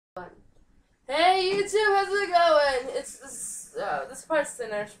Hey YouTube, how's it going? It's this part's the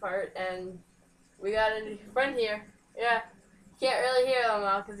nurse part, and we got a new friend here. Yeah, can't really hear him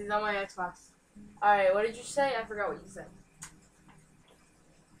now because he's on my Xbox. All right, what did you say? I forgot what you said.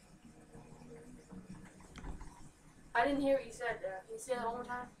 I didn't hear what you said. Can you say that one more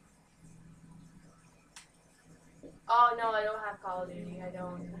time? Oh no, I don't have Call of Duty. I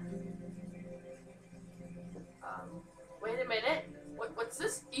don't. Wait a minute. What's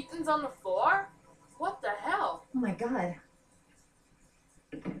this? Ethan's on the floor? What the hell? Oh my god.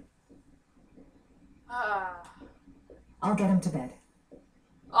 I'll get him to bed.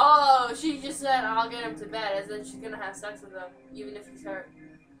 Oh, she just said I'll get him to bed, as in she's gonna have sex with him, even if he's hurt.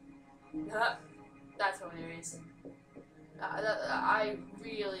 That's hilarious. I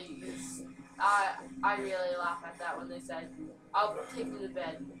really laugh at that when they said, "I'll take him to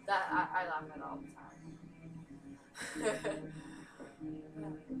bed." That I laugh at all the time.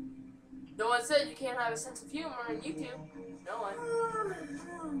 No one said you can't have a sense of humor on YouTube. No one.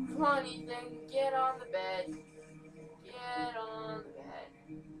 Come on, Ethan, get on the bed. Get on the bed.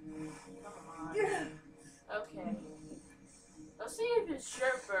 Come on. Okay. Let's see if his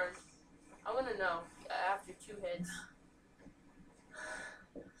shirt burned. I want to know after 2 hits.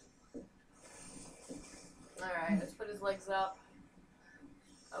 Alright, let's put his legs up.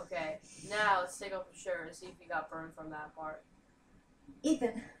 Okay, now let's take off his shirt and see if he got burned from that part.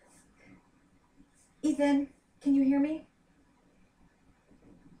 Ethan. Ethan, can you hear me?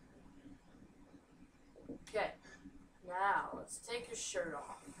 Okay, now let's take his shirt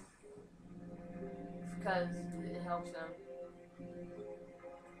off. Because it helps him.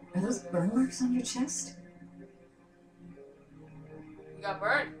 Are those burn marks on your chest? He got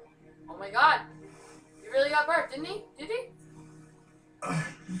burned. Oh my god. He really got burnt, didn't he? Did he?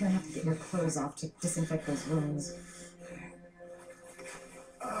 I'm gonna have to get your clothes off to disinfect those wounds.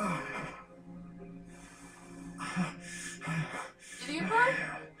 Did he get burned?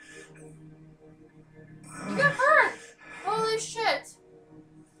 He got burned! Holy shit!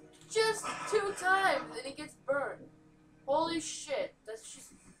 Just 2 times and he gets burned. Holy shit. That's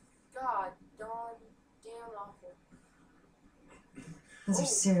just god darn damn awful. Those are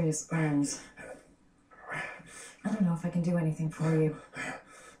serious burns. I don't know if I can do anything for you.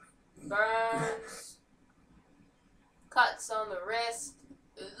 Burns. Cuts on the wrist.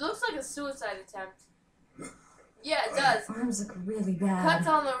 It looks like a suicide attempt. Yeah, it does. Arms look really bad. Cuts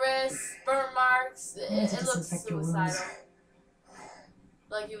on the wrist, burn marks. It looks disinfect your wounds. suicidal.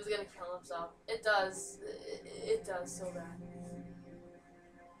 Like he was gonna kill himself. It does. It does so bad.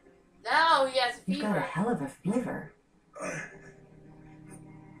 Now he has a You've got a fever. hell of a fever.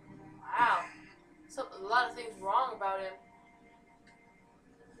 Wow. A lot of things wrong about him.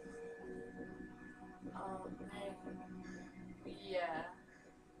 Yeah.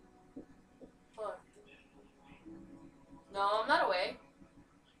 Look. No, I'm not away.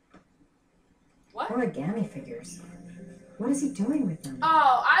 What? Origami figures. What is he doing with them?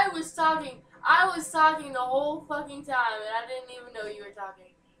 Oh, I was talking the whole fucking time, and I didn't even know you were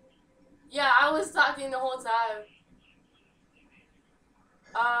talking. Yeah, I was talking the whole time.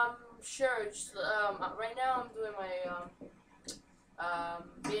 Sure. Just, right now I'm doing my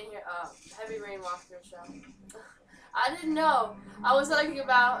being here heavy rain walkthrough show. I didn't know. I was talking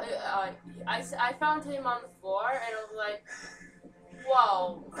about I found him on the floor, and I was like,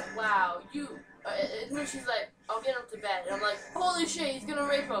 whoa, wow, you. And then she's like, I'll get him to bed. And I'm like, holy shit, he's gonna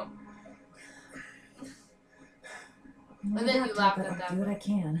rape him. And then you laughed at that. I'll do what I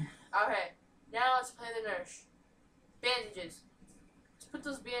can. Okay, now let's play the nurse. Bandages. Let's put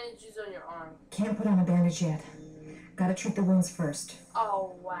those bandages on your arm. Can't put on a bandage yet. Gotta treat the wounds first.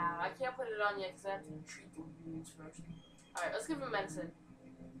 Oh, wow. I can't put it on yet because I have to treat the wounds first. Alright, let's give him medicine.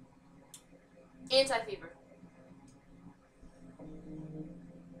 Anti-fever.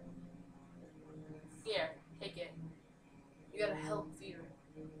 Here, take it. You got a hell of a fever.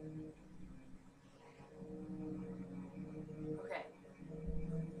 Okay.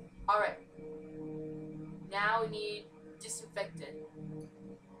 Alright. Now we need disinfectant.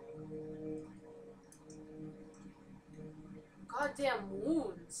 Goddamn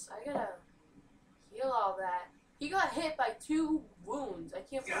wounds. I gotta heal all that. He got hit by 2 wounds. I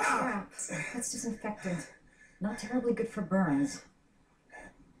can't believe it. Crap. That's disinfectant. Not terribly good for burns.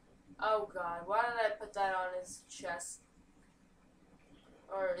 Oh god, why did I put that on his chest?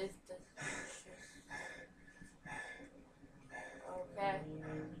 Or is the okay.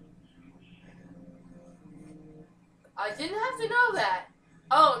 I didn't have to know that.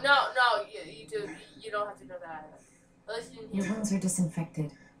 Oh no, you do. You don't have to know that. At least you didn't hear. Your wounds are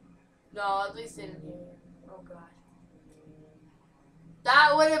disinfected. No, at least they didn't hear. Oh god.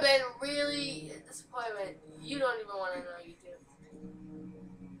 That would have been really a disappointment. You don't even want to know you do.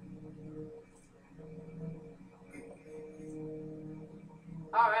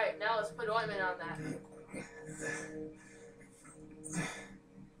 Alright, now let's put ointment on that.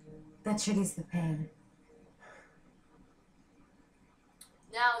 That should ease the pain.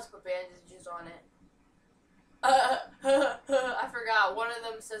 Now let's put bandages on it. I forgot. One of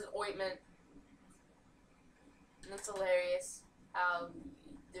them says ointment. And that's hilarious. How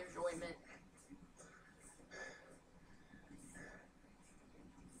there's ointment.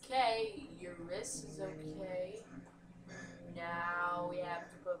 Okay, your wrist is okay. Now we have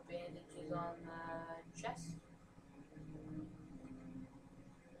to put bandages on the chest.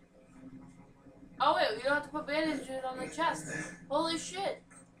 Oh wait, we don't have to put bandages on the chest. Holy shit.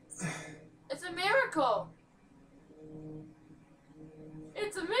 It's a miracle.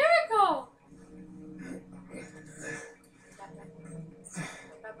 It's a miracle.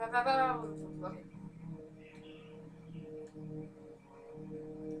 Okay.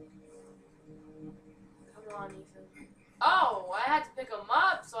 Come on, Ethan. Oh, I had to pick them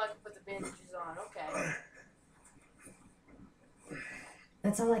up so I could put the bandages on. Okay.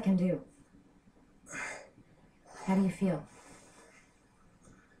 That's all I can do. How do you feel?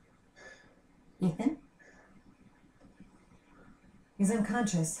 Ethan? He's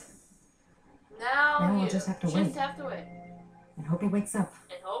unconscious. Now we'll just have to wait. And hope he wakes up.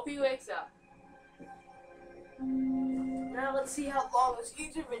 Now let's see how long this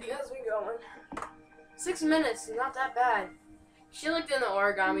YouTube video has been going. 6 minutes, not that bad. She looked in the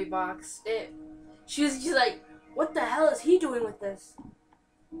origami box. She was just like, what the hell is he doing with this?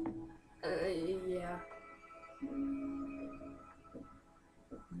 Yeah.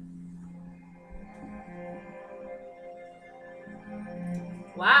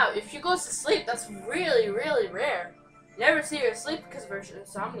 Wow, if she goes to sleep, that's really, really rare. Never see her sleep because of her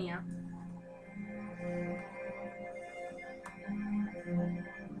insomnia.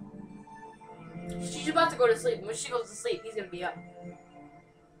 She's about to go to sleep. When she goes to sleep, he's gonna be up.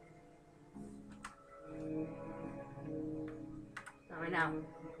 Not right now.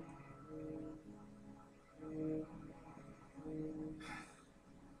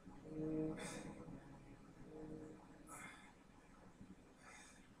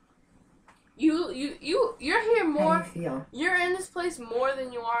 You're here more. How do you feel? You're in this place more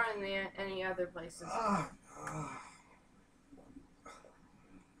than you are in any other places.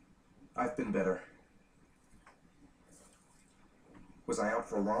 I've been better. Was I out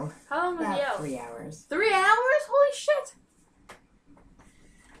for long? How long was you About out? 3 hours. 3 hours? Holy shit!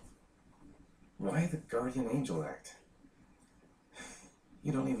 Why the guardian angel act?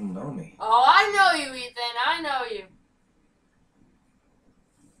 You don't even know me. Oh, I know you, Ethan. I know you.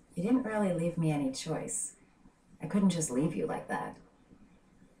 You didn't really leave me any choice. I couldn't just leave you like that.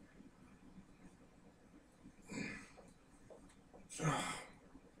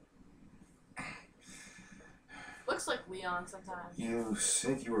 Looks like Leon sometimes. You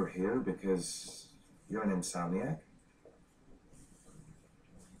said you were here because you're an insomniac?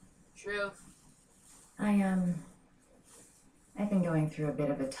 True. I've been going through a bit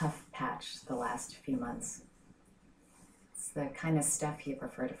of a tough patch the last few months. It's the kind of stuff you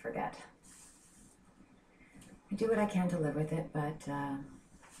prefer to forget. I do what I can to live with it, but I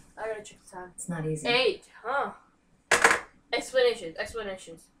gotta check the time. it's not easy. 8, huh?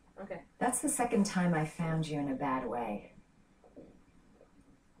 Explanations. Okay. That's the second time I found you in a bad way.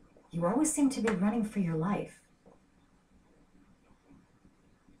 You always seem to be running for your life.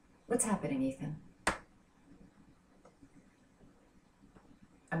 What's happening, Ethan?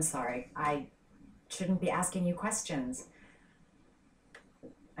 I'm sorry. I shouldn't be asking you questions.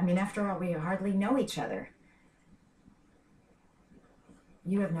 I mean, after all, we hardly know each other.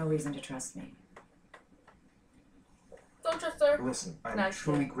 You have no reason to trust me. Don't trust her. Listen, I'm Nice.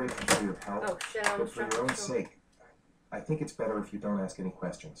 truly grateful for your help, Oh, shit. but for your own sake, I think it's better if you don't ask any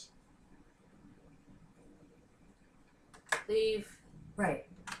questions. Leave. Right.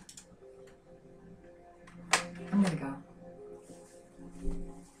 I'm gonna go.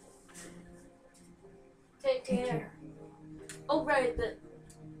 Take Take care. care. Oh, right.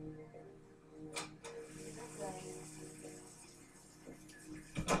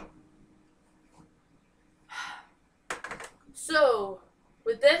 So,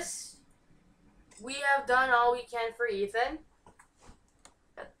 with this, we have done all we can for Ethan.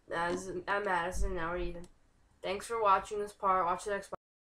 I'm Madison, now we're Ethan. Thanks for watching this part. Watch the next part.